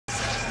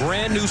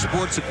brand new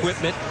sports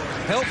equipment.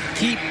 Help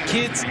keep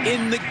kids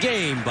in the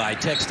game by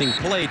texting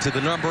PLAY to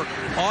the number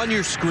on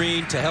your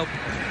screen to help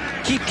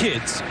keep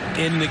kids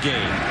in the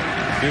game.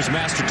 Here's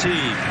Master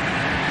Teague.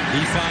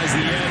 He finds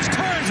the edge,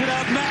 turns it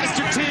up.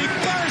 Master Teague,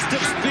 burst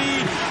of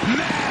speed.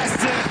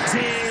 Master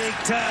Teague,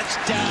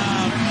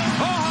 touchdown.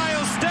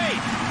 Ohio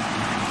State.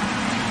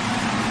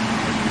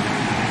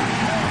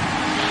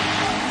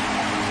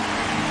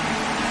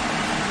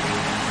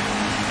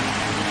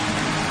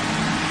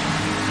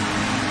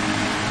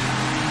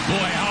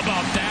 Boy, how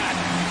about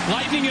that?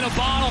 Lightning in a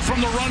bottle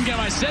from the run game.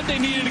 I said they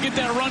needed to get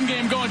that run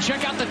game going.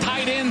 Check out the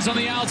tight ends on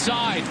the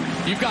outside.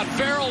 You've got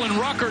Farrell and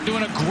Rucker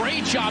doing a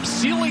great job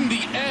sealing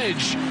the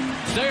edge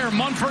there.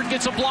 Munford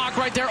gets a block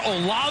right there.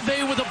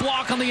 Olave with a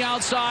block on the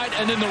outside.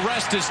 And then the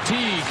rest is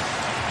Teague.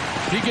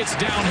 He gets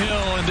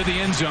downhill into the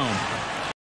end zone.